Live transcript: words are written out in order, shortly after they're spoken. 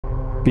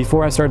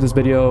Before I start this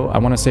video, I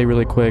want to say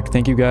really quick,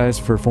 thank you guys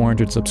for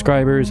 400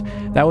 subscribers.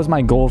 That was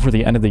my goal for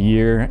the end of the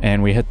year,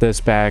 and we hit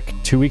this back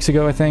 2 weeks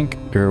ago, I think,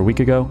 or a week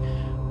ago.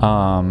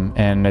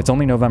 And it's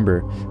only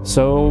November.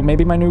 So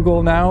maybe my new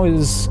goal now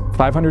is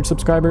 500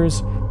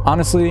 subscribers.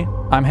 Honestly,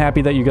 I'm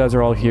happy that you guys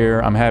are all here.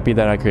 I'm happy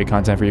that I create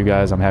content for you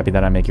guys. I'm happy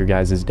that I make your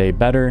guys' day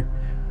better.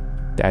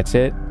 That's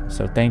it.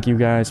 So thank you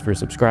guys for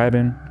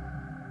subscribing.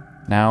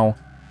 Now,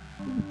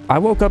 I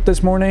woke up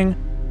this morning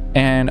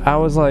and I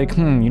was like,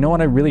 you know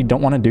what I really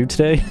don't want to do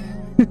today?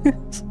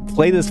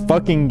 Play this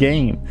fucking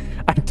game.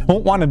 I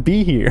don't want to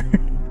be here.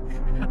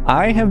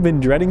 I have been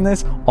dreading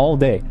this all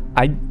day.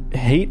 I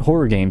hate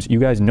horror games. You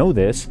guys know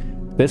this.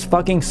 This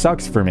fucking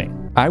sucks for me.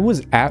 I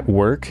was at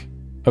work,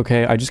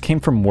 okay? I just came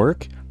from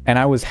work and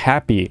I was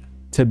happy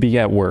to be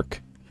at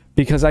work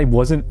because I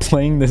wasn't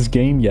playing this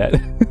game yet.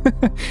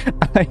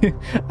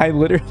 I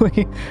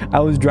literally,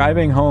 I was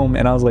driving home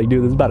and I was like,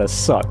 dude, this is about to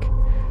suck.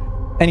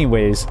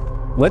 Anyways,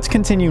 let's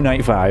continue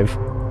night 5.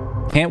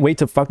 Can't wait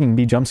to fucking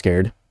be jump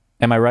scared.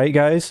 Am I right,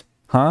 guys?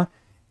 Huh?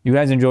 You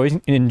guys enjoy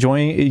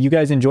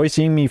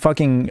seeing me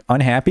fucking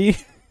unhappy?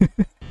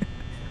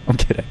 I'm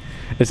kidding.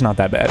 It's not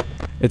that bad.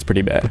 It's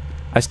pretty bad.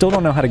 I still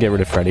don't know how to get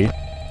rid of Freddy.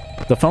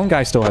 The phone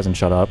guy still hasn't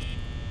shut up.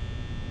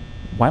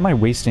 Why am I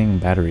wasting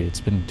battery?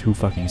 It's been 2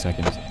 fucking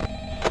seconds.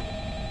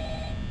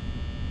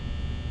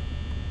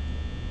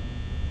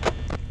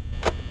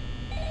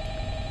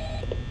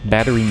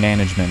 Battery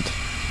management.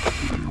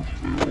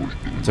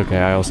 It's okay,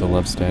 I also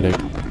love static.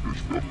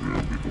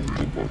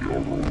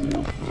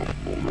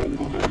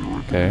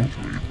 Okay.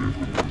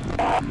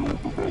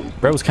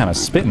 Bro's kind of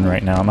spitting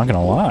right now, I'm not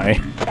gonna lie.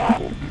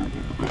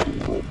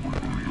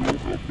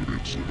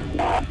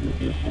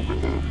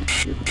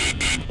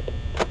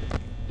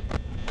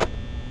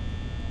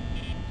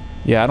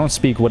 Yeah, I don't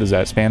speak, what is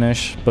that,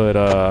 Spanish? But,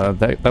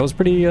 that was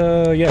pretty,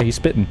 yeah, he's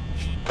spitting.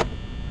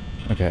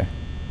 Okay.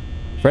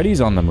 Freddy's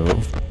on the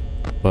move,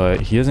 but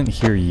he isn't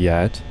here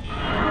yet.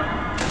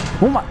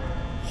 Oh my...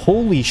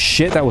 Holy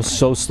shit, that was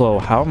so slow.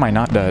 How am I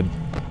not dead?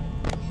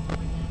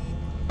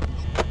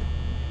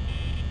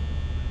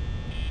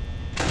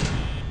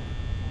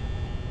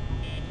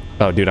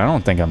 Oh, dude, I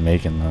don't think I'm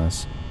making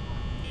this.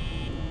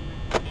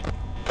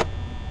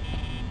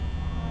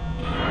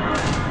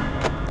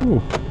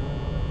 Ooh.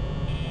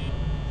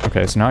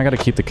 Okay, so now I gotta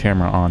keep the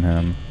camera on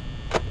him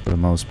for the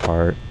most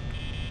part.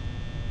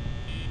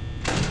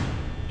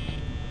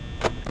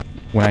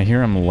 When I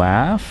hear him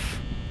laugh,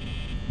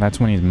 that's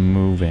when he's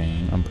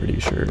moving, I'm pretty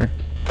sure.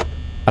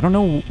 I don't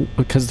know,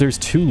 because there's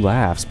 2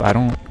 laughs, but I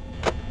don't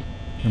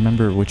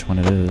remember which one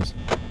it is.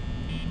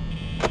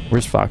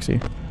 Where's Foxy?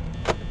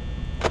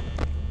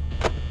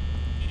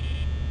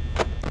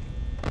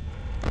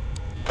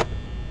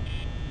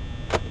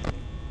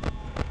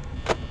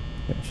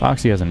 Okay,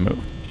 Foxy hasn't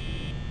moved.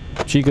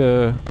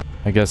 Chica,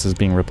 I guess, is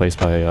being replaced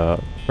by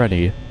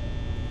Freddy.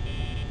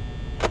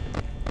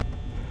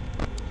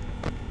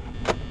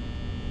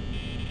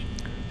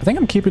 I think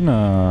I'm keeping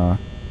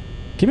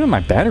my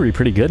battery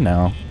pretty good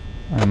now.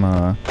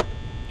 I'm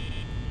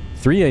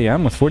 3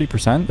 a.m. with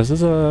 40%. This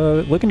is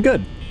looking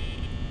good.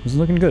 This is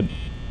looking good.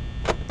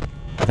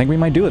 I think we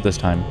might do it this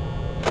time.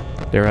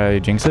 Dare I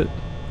jinx it?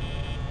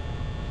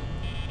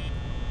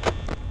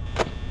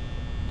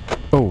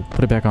 Oh,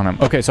 put it back on him.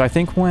 Okay, so I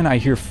think when I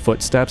hear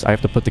footsteps, I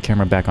have to put the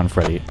camera back on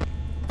Freddy.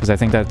 Because I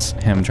think that's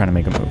him trying to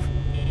make a move.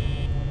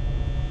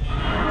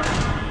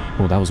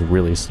 Oh, that was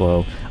really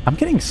slow. I'm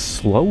getting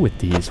slow with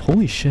these.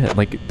 Holy shit.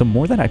 Like, the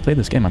more that I play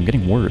this game, I'm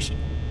getting worse.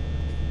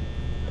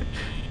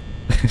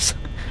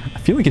 I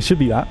feel like it should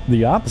be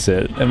the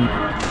opposite.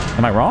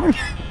 Am I wrong?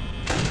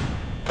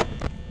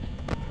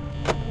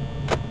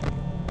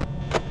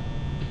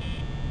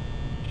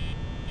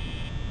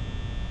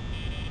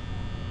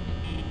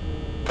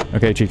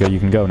 Okay, Chica, you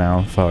can go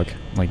now. Fuck.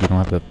 Like, you don't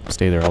have to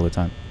stay there all the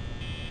time.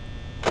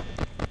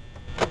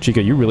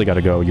 Chica, you really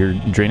gotta go. You're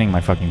draining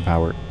my fucking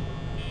power.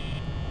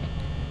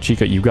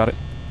 Chica, you got it.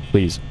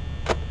 Please.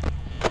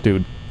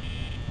 Dude.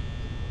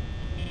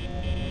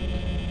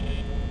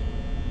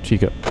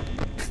 Chica.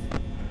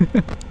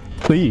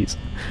 Please.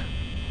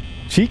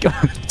 Chica.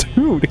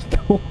 Dude.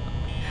 No.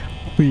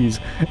 Please.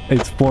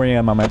 It's 4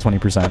 a.m. I'm at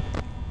 20%.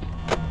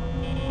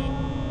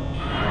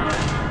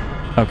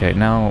 Okay,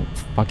 now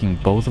fucking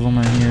both of them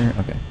are here.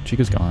 Okay,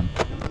 Chica's gone.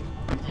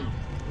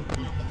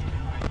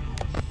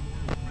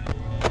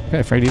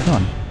 Okay, Freddy's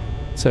gone.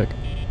 Sick.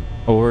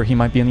 Or he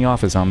might be in the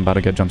office. I'm about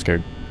to get jump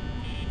scared.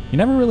 You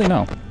never really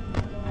know.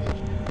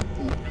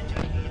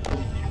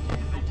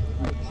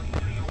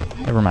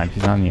 Never mind,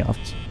 he's not in the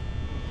office.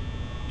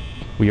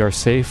 We are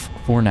safe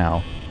for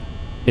now.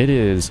 It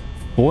is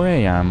 4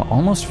 a.m.,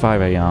 almost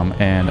 5 a.m.,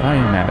 and I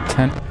am at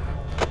 10...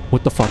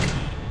 What the fuck?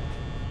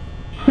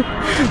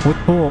 What?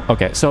 Oh,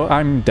 okay, so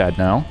I'm dead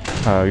now.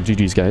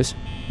 GG's, guys.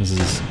 This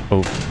is...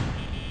 Oh.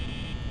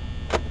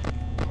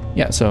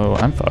 Yeah, so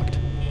I'm fucked.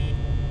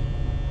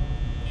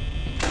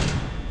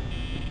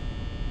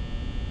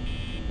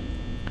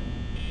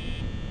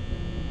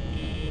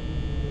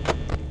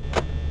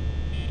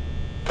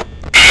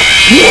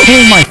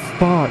 Oh my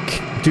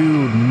fuck.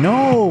 Dude,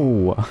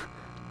 no!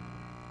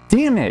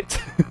 Damn it!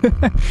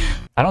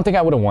 I don't think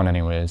I would have won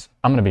anyways.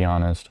 I'm gonna be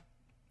honest.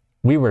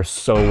 We were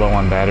so low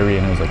on battery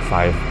and it was like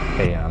 5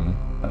 a.m.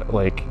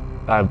 Like,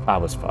 I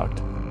was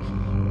fucked.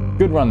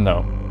 Good run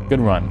though.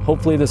 Good run.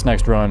 Hopefully this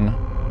next run,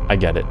 I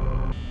get it.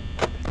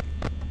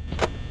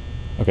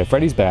 Okay,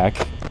 Freddy's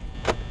back.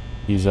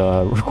 He's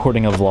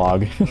recording a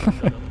vlog.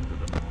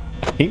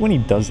 I hate when he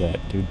does that,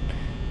 dude.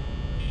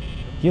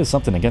 He has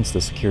something against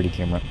the security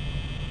camera.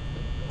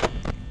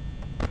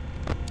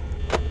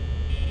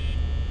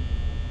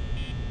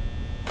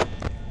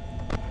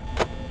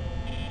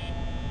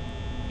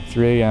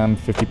 $3 a.m.,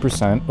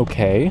 50%.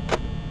 Okay.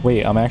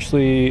 Wait,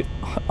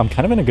 I'm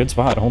kind of in a good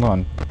spot. Hold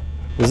on.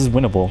 This is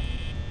winnable.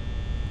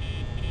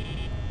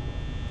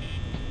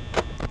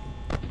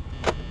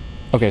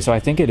 Okay, so I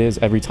think it is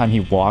every time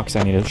he walks,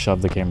 I need to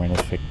shove the camera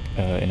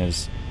in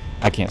his...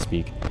 I can't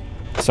speak.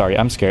 Sorry,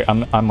 I'm scared.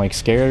 I'm like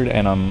scared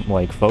and I'm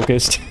like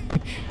focused.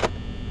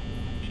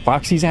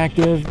 Foxy's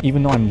active,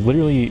 even though I'm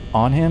literally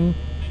on him.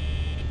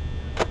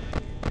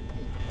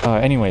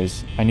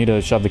 Anyways, I need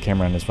to shove the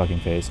camera in his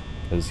fucking face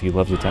because he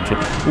loves attention.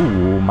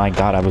 Ooh, my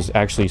god, I was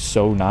actually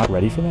so not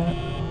ready for that.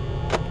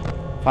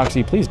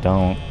 Foxy, please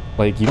don't.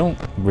 Like, you don't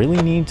really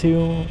need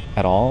to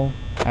at all,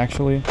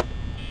 actually.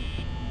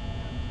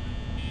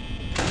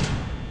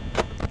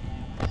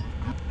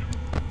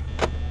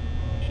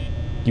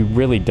 You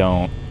really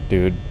don't,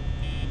 dude.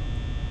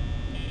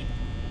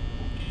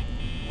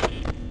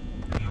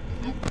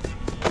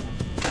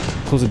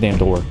 Close the damn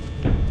door.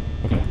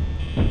 Okay.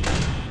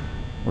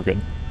 We're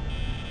good.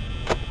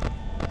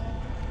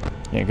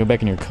 Yeah, go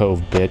back in your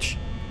cove, bitch.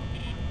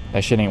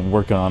 That shit ain't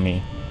working on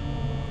me.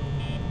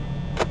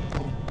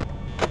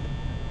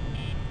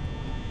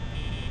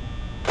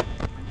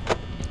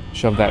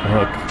 Shove that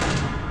hook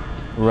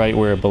right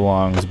where it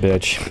belongs,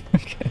 bitch.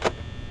 Okay.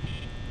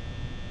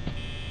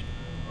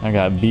 I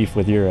got beef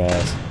with your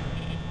ass.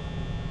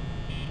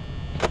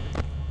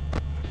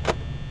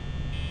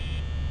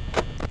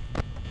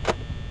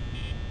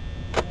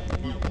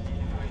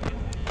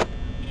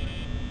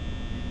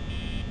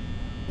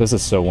 This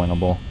is so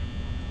winnable.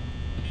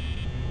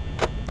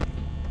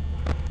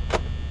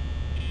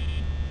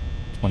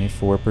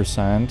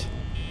 24%.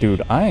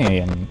 Dude, I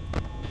am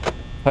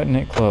cutting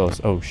it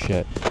close. Oh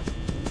shit.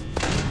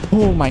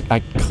 Oh my,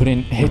 I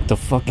couldn't hit the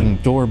fucking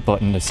door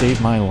button to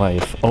save my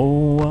life.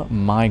 Oh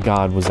my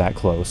god, was that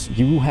close.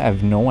 You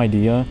have no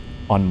idea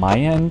on my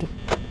end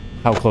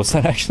how close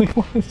that actually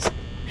was.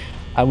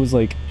 I was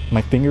like,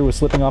 my finger was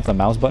slipping off the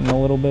mouse button a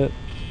little bit.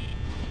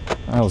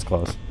 That was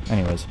close.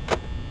 Anyways.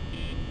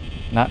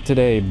 Not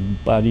today,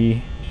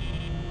 buddy.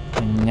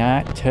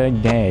 Not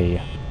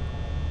today.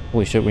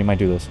 Holy shit, we might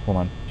do this. Hold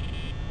on.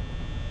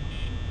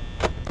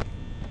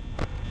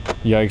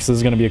 Yikes, this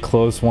is gonna be a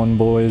close one,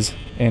 boys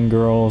and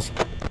girls.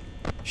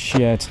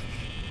 Shit.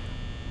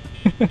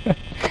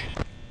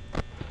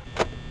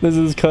 This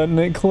is cutting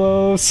it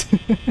close.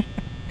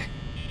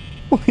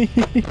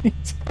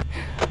 Please.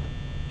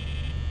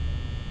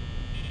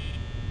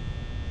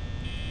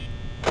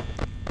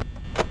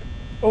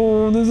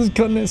 Oh, this is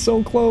cutting it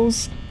so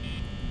close.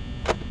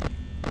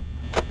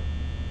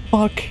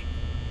 Fuck.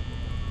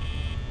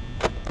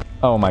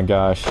 Oh my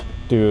gosh,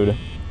 dude.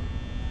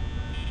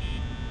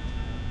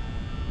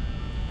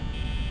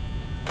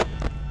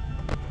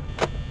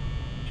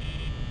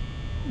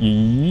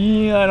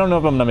 Yeah, I don't know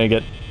if I'm gonna make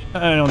it.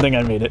 I don't think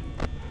I made it.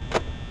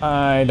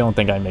 I don't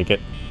think I make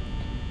it.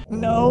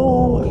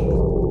 No!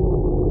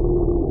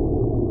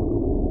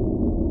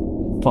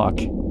 Fuck.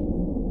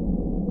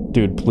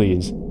 Dude,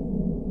 please.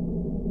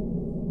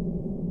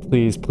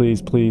 Please,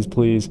 please, please,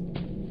 please.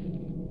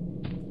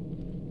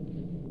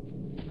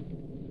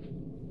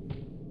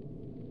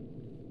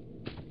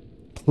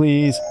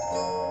 Please.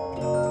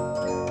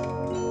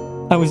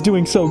 I was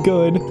doing so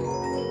good.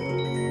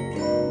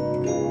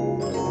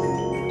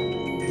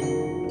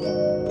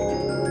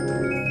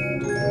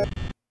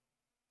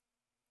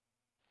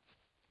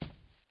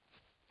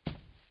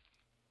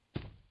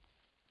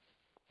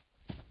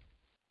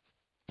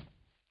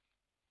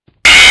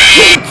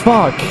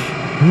 Fuck!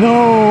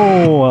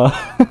 No!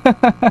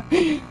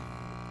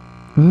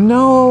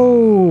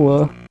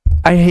 No!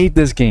 I hate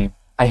this game.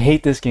 I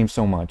hate this game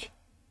so much.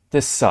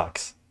 This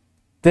sucks.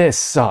 This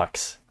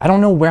sucks. I don't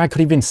know where I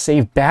could even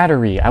save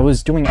battery. I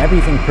was doing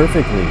everything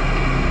perfectly.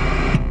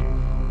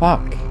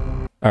 Fuck.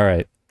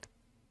 Alright.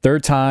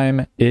 Third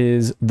time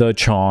is the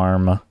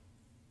charm.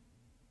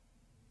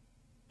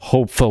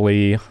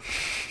 Hopefully.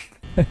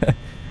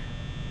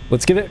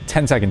 Let's give it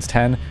 10 seconds.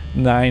 10,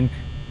 9,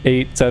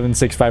 8, 7,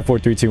 6, 5, 4,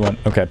 3, 2, 1.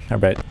 Okay,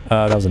 alright.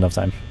 That was enough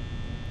time.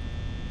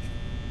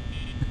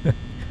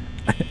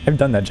 I've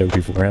done that joke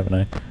before, haven't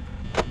I?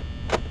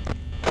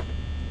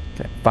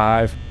 Okay,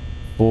 5,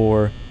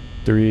 4,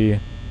 3,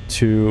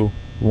 2,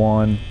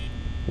 1.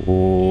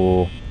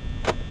 Ooh.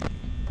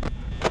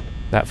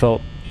 That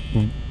felt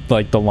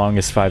like the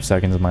longest 5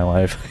 seconds of my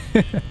life.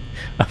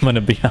 I'm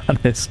gonna be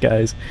honest,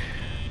 guys.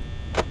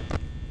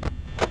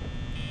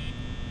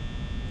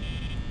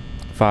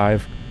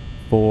 5,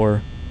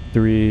 4,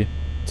 3,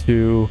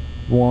 2,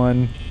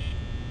 1.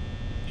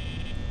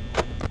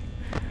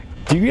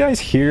 Do you guys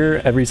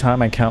hear every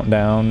time I count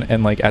down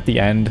and like at the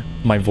end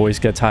my voice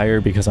gets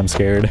higher because I'm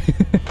scared?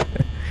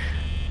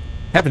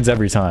 Happens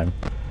every time.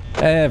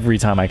 Every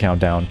time I count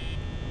down.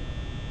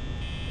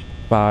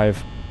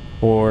 5,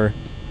 4,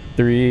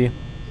 3,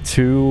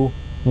 2,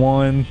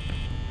 1.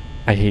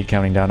 I hate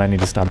counting down. I need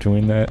to stop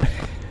doing that.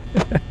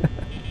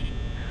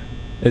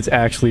 It's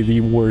actually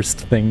the worst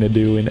thing to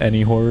do in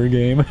any horror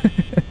game.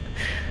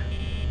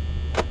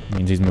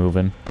 Means he's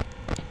moving.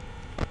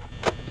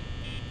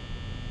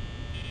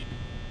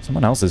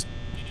 Someone else is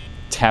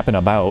tapping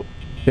about.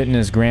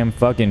 Fitness gram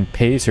fucking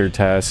pacer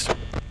test.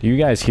 Do you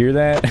guys hear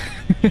that?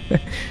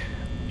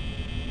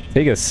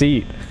 Take a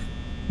seat.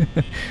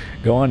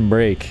 Go on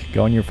break.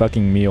 Go on your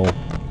fucking meal.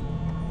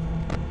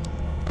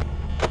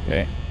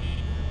 Okay.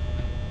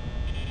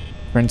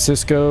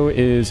 Francisco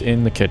is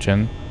in the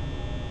kitchen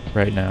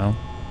right now.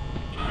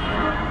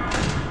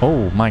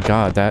 Oh my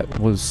god, that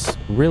was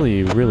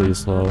really, really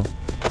slow.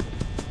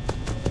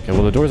 Okay,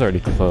 well the door's already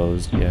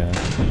closed, yeah.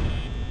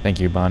 Thank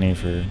you, Bonnie,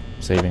 for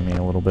saving me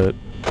a little bit.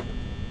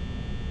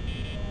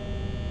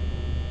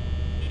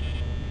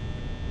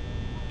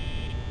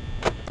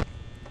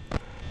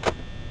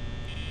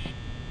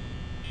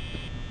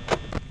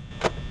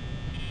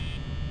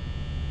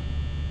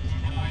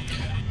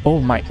 Oh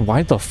my,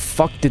 why the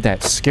fuck did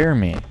that scare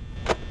me?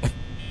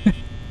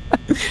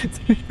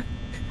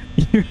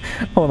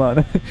 Hold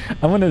on.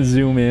 I'm gonna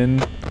zoom in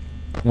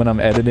when I'm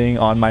editing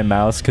on my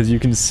mouse because you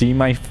can see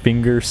my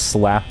finger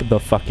slap the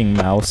fucking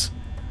mouse.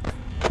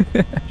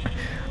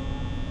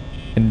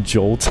 And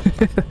jolt.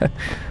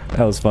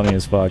 That was funny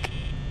as fuck.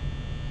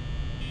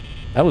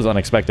 That was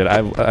unexpected.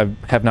 I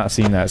have not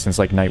seen that since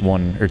like night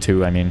 1 or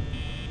 2, I mean.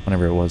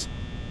 Whenever it was.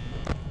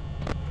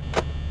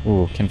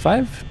 Ooh, can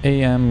 5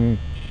 a.m.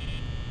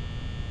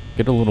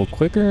 get a little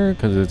quicker?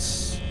 Because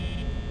it's...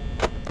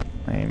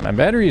 my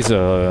battery's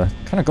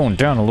kind of going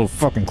down a little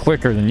fucking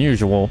quicker than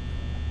usual.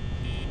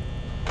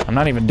 I'm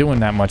not even doing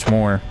that much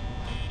more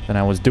than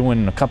I was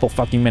doing a couple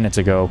fucking minutes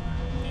ago.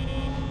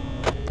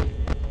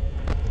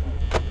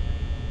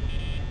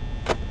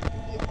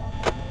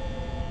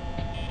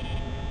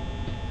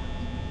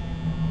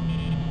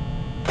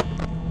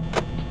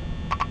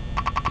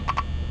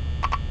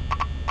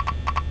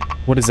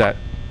 What is that?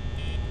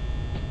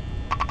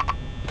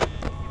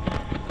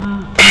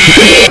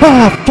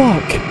 Ah,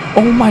 fuck!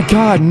 Oh my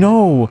god,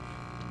 no!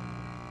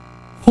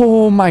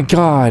 Oh my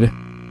god.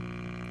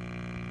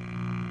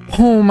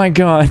 Oh my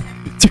god.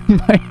 To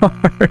my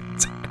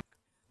heart.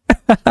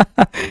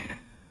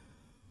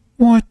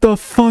 What the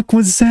fuck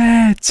was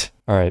that?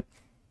 Alright,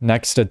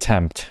 next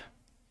attempt.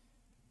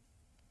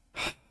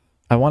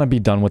 I want to be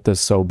done with this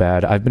so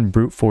bad. I've been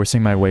brute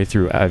forcing my way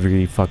through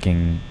every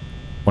fucking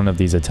one of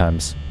these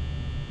attempts.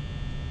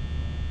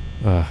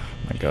 Oh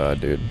my god,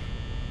 dude.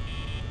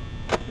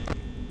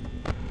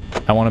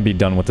 I want to be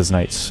done with this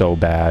night so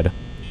bad.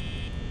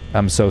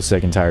 I'm so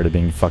sick and tired of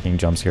being fucking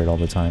jump scared all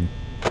the time.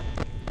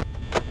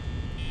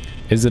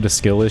 Is it a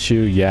skill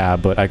issue? Yeah,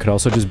 but I could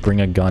also just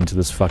bring a gun to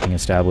this fucking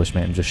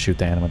establishment and just shoot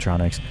the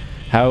animatronics.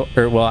 How?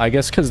 Or, well, I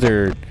guess because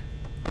they're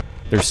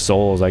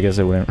souls, I guess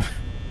it wouldn't...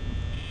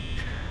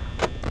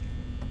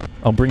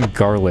 I'll bring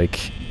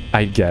garlic,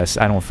 I guess.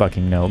 I don't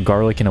fucking know.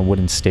 Garlic and a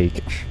wooden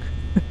stake.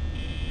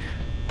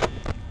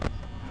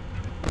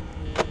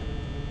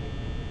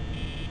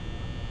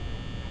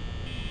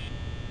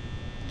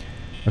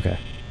 Okay.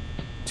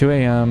 2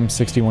 a.m.,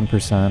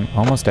 61%.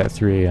 Almost at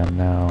 3 a.m.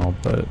 now,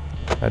 but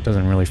that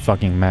doesn't really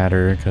fucking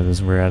matter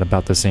because we're at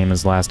about the same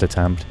as last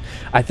attempt.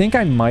 I think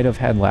I might have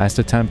had last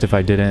attempt if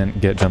I didn't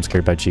get jump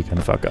scared by Chica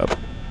and fuck up.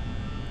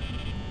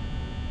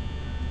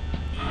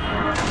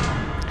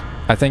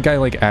 I think I,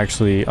 like,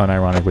 actually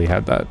unironically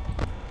had that.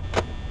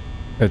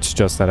 It's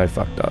just that I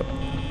fucked up.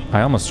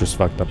 I almost just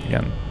fucked up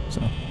again,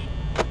 so...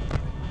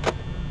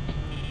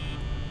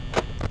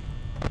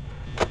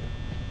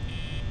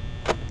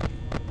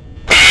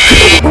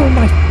 Oh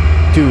my...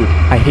 Dude,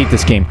 I hate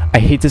this game. I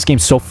hate this game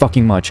so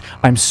fucking much.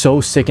 I'm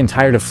so sick and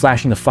tired of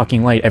flashing the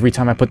fucking light every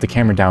time I put the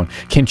camera down.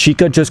 Can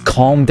Chica just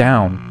calm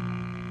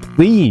down?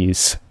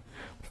 Please.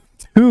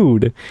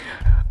 Dude.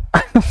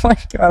 Oh my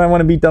god, I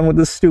want to be done with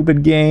this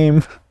stupid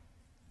game.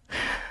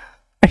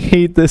 I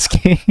hate this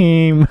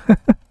game.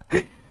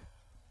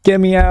 Get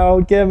me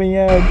out, get me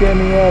out, get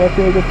me out. I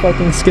feel like a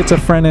fucking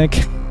schizophrenic.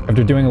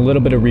 After doing a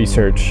little bit of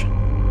research,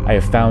 I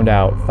have found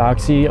out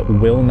Foxy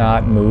will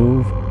not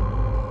move.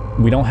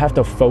 We don't have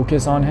to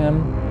focus on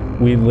him.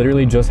 We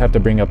literally just have to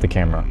bring up the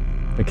camera.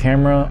 The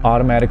camera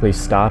automatically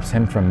stops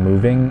him from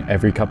moving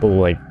every couple,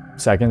 like,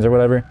 seconds or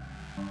whatever.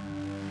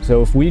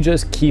 So if we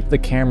just keep the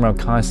camera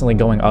constantly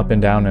going up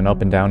and down and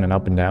up and down and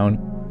up and down,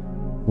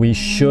 we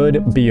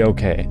should be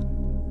okay.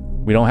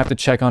 We don't have to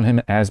check on him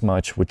as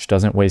much, which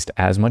doesn't waste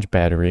as much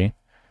battery.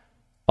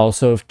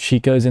 Also, if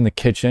Chica is in the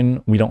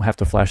kitchen, we don't have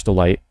to flash the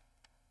light.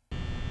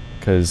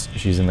 Because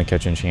she's in the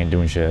kitchen, she ain't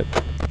doing shit.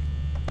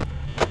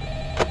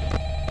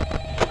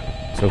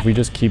 So if we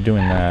just keep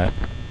doing that...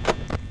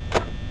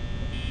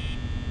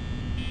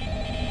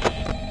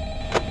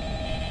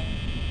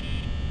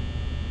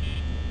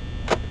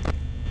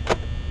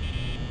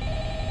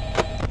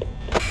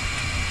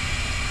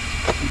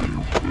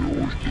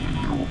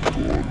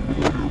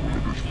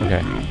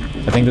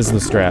 I think this is the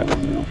strat.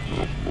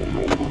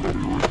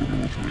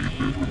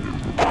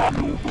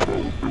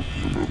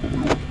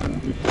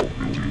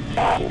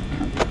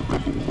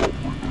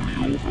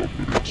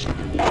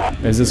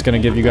 Is this gonna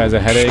give you guys a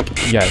headache?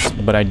 Yes,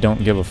 but I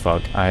don't give a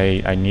fuck.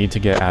 I need to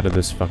get out of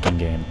this fucking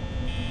game.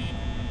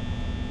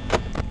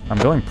 I'm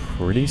going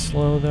pretty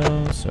slow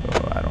though, so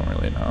I don't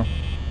really know.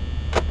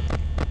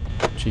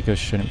 Chica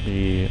shouldn't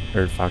be,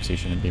 or Foxy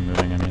shouldn't be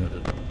moving, I mean.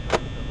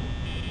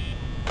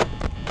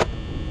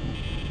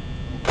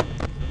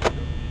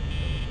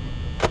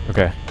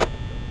 Okay.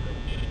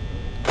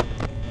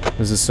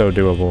 This is so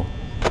doable.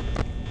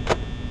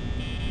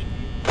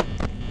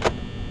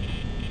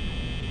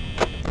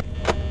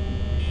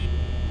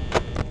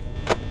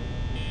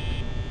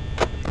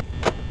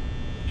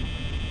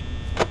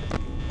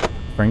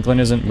 Franklin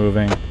isn't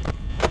moving.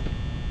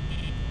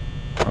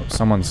 Oh,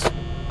 someone's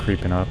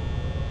creeping up.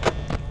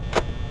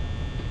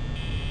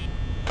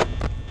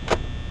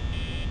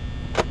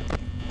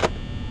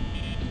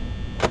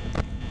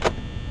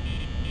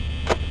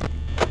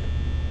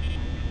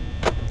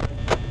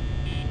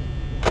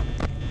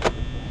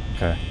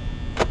 Okay.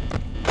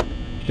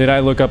 Did I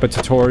look up a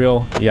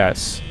tutorial?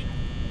 Yes.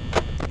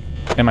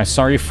 Am I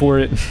sorry for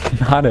it?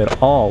 Not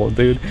at all,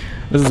 dude.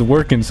 This is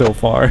working so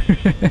far.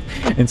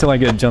 Until I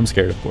get jump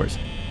scared, of course.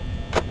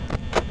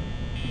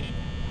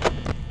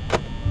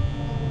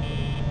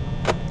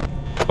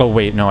 Oh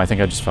wait, no, I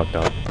think I just fucked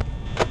up.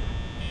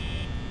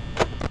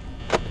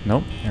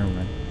 Nope, never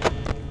mind.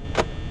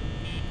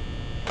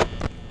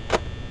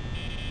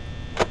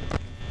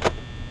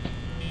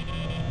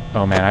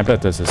 Oh man, I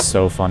bet this is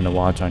so fun to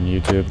watch on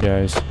YouTube,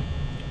 guys.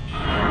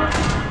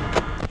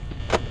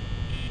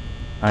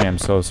 I am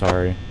so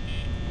sorry.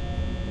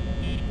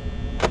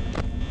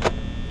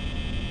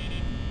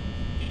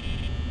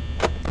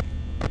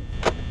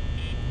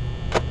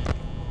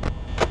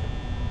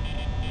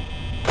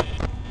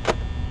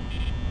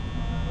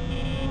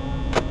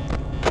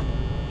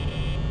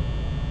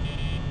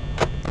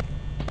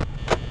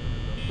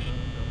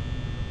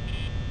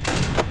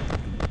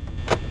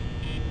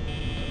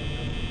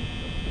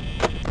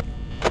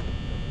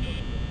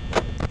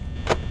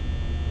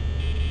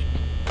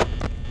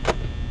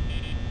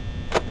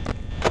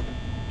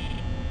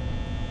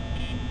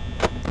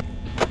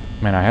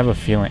 Man, I have a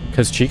feeling...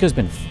 Because Chica's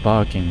been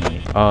fucking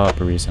me up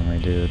recently,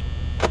 dude.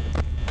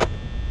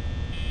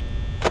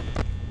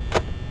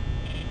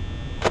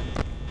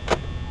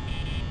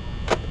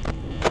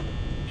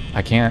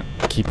 I can't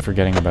keep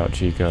forgetting about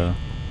Chica.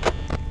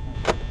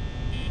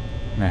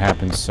 And it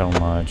happens so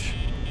much.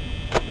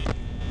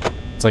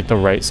 It's like the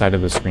right side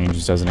of the screen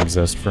just doesn't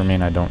exist for me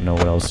and I don't know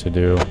what else to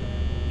do.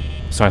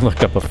 So I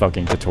looked up a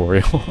fucking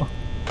tutorial.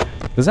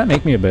 Does that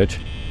make me a bitch?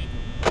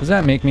 Does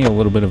that make me a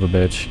little bit of a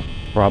bitch?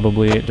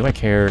 Probably. Do I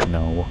care?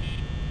 No.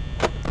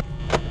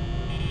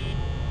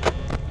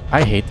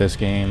 I hate this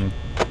game.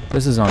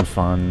 This is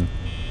unfun.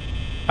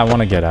 I want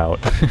to get out.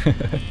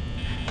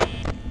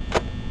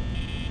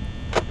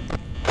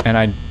 And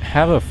I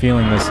have a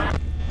feeling this...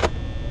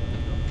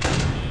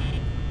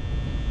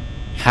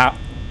 How?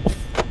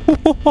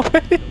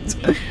 What?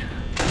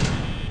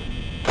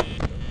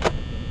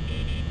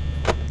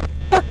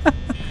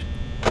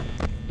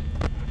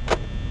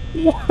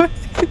 What?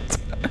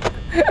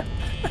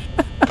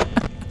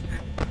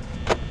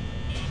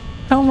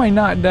 How am I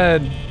not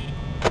dead?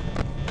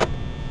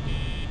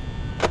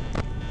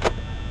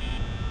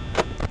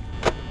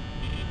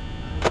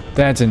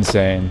 That's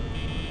insane.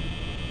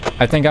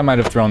 I think I might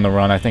have thrown the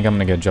run. I think I'm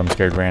gonna get jump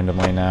scared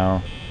randomly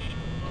now.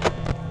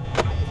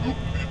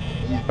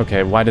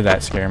 Okay, why did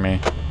that scare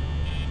me?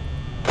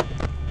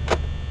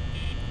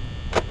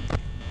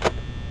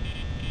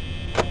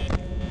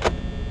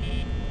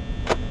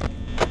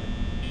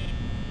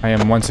 I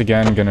am once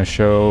again gonna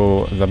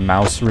show the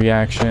mouse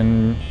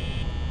reaction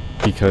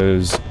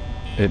because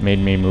it made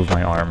me move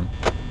my arm.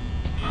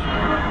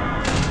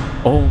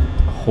 Oh,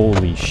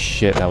 holy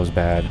shit, that was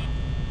bad.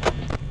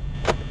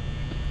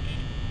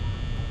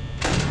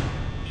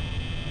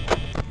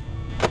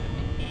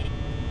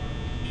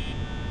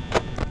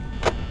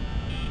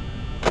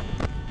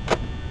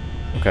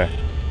 Okay.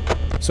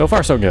 So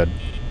far, so good.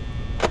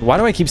 Why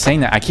do I keep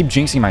saying that? I keep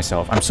jinxing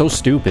myself. I'm so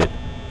stupid.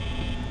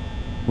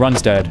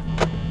 Run's dead.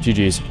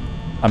 GG's.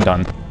 I'm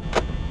done.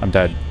 I'm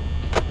dead.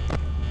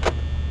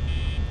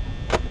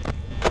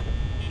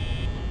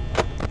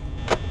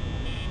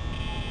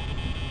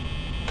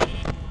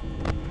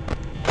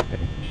 Okay.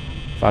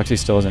 Foxy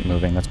still isn't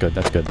moving. That's good.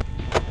 That's good.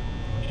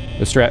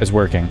 The strat is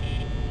working.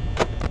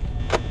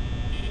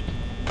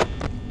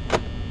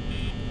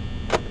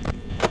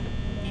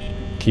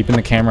 Keeping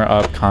the camera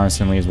up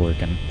constantly is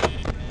working.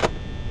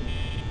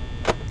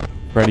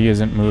 Freddy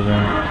isn't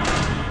moving.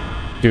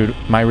 Dude,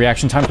 my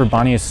reaction time for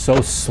Bonnie is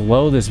so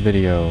slow this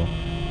video.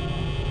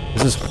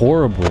 This is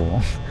horrible.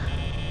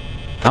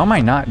 How am I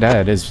not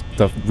dead is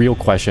the real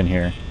question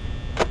here.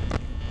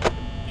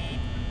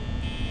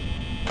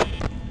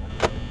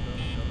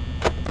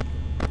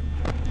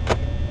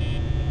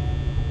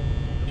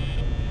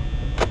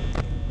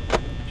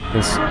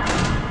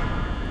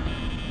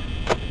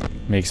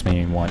 makes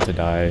me want to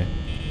die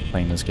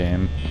playing this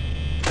game.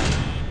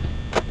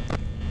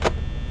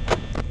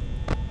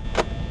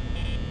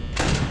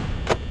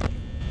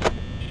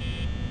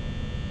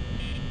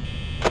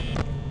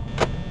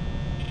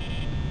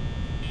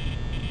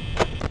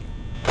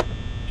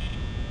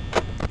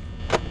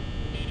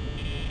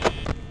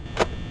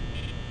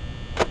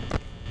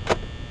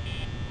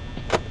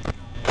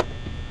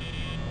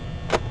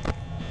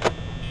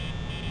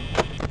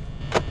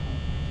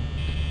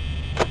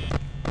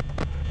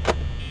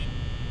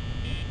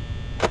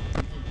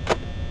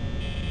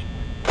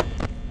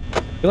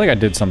 I feel like I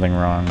did something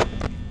wrong.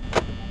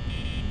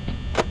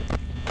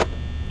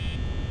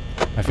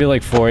 I feel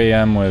like 4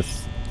 AM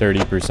with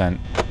 30%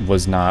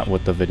 was not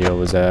what the video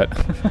was at.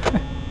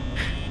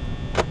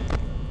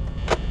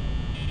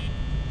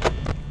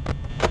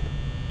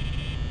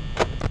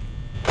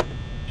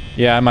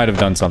 Yeah, I might have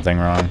done something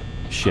wrong.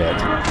 Shit.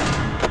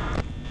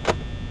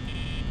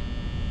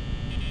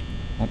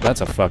 Well,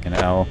 that's a fucking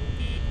L.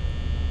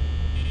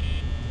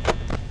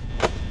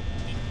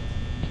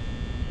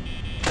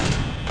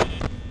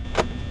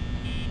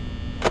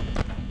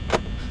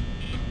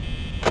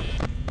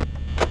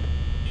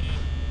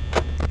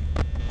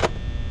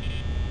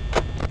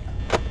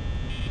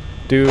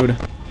 Dude,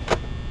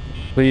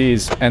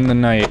 please, end the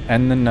night,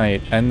 end the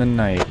night, end the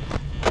night.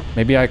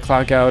 Maybe I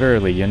clock out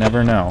early, you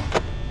never know.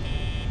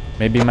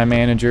 Maybe my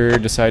manager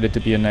decided to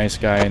be a nice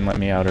guy and let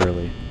me out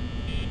early.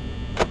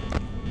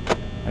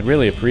 I'd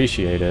really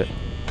appreciate it.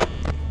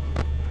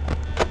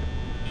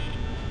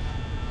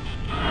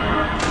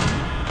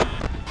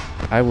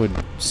 I would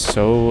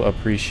so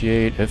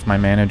appreciate if my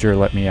manager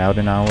let me out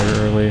an hour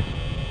early.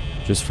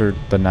 Just for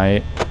the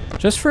night.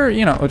 Just for,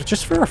 you know,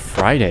 just for a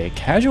Friday.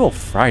 Casual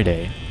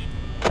Friday.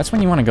 That's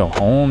when you want to go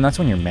home. That's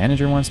when your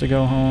manager wants to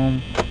go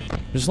home.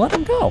 Just let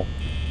him go.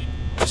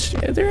 Just,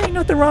 there ain't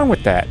nothing wrong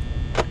with that.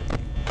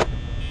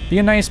 Be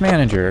a nice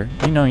manager.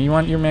 You know, you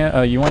want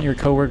your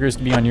coworkers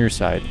to be on your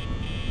side.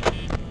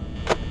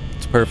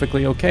 It's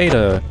perfectly okay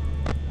to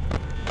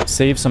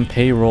save some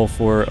payroll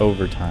for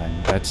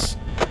overtime.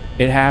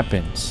 It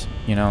happens,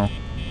 you know.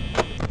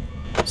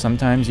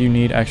 Sometimes you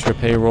need extra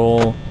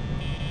payroll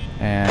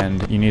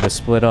and you need to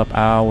split up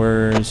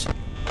hours.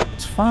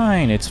 It's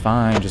fine, it's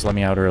fine. Just let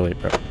me out early,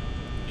 bro.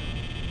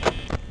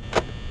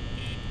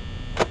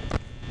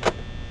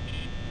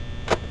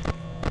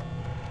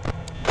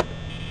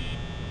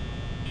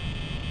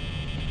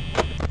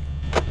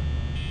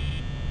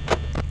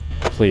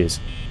 Please.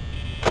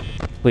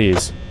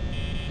 Please.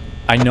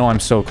 I know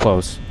I'm so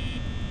close.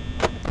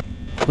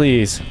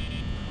 Please.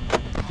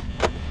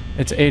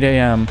 It's 8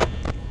 AM.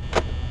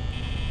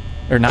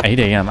 Or not 8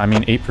 AM, I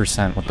mean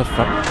 8%. What the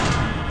fuck?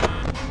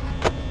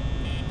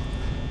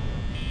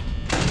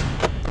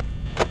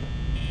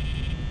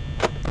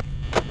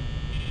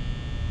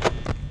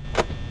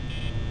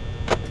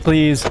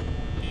 Please.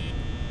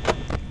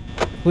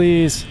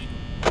 Please.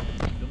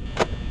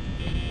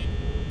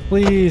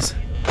 Please.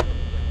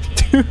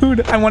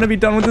 Dude, I want to be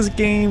done with this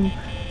game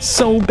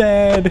so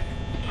bad.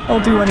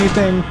 I'll do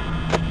anything.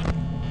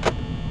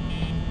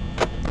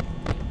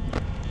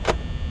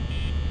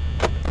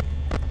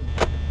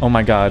 Oh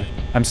my god.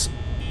 I'm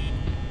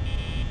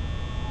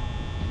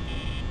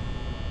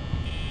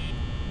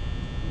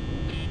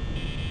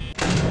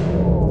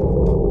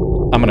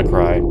gonna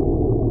cry.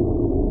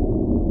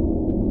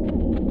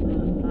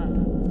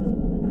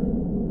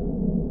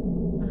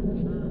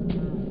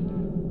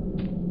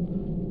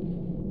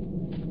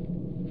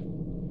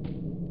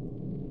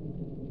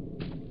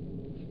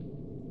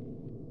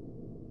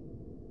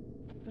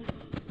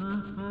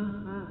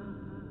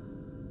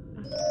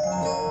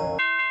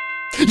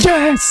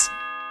 Yes!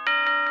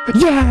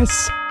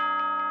 Yes!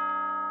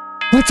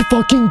 Let's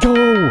fucking go!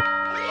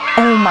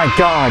 Oh my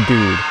god,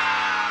 dude.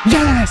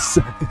 Yes!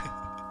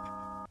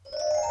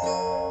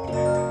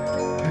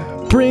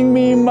 Bring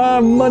me my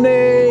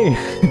money!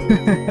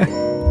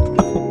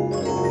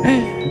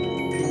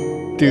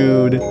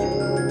 Dude.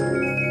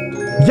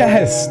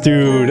 Yes,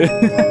 dude!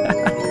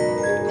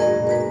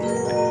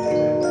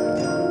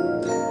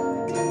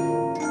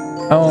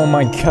 Oh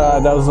my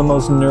god, that was the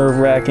most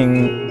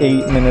nerve-wracking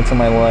 8 minutes of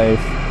my life.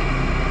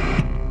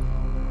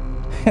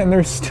 And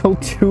there's still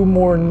 2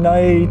 more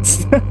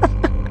nights.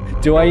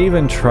 Do I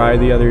even try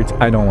the other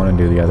I don't want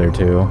to do the other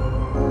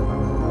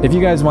 2. If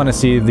you guys want to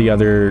see the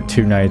other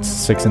 2 nights,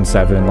 6 and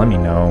 7, let me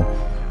know.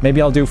 Maybe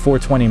I'll do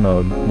 420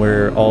 mode,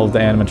 where all of the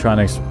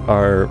animatronics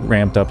are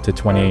ramped up to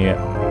 20,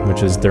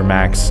 which is their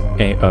max,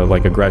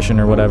 like, aggression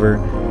or whatever.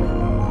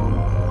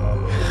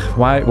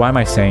 Why am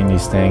I saying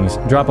these things?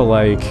 Drop a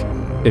like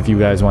if you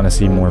guys want to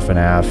see more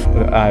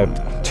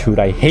FNAF. Dude,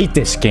 I hate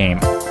this game.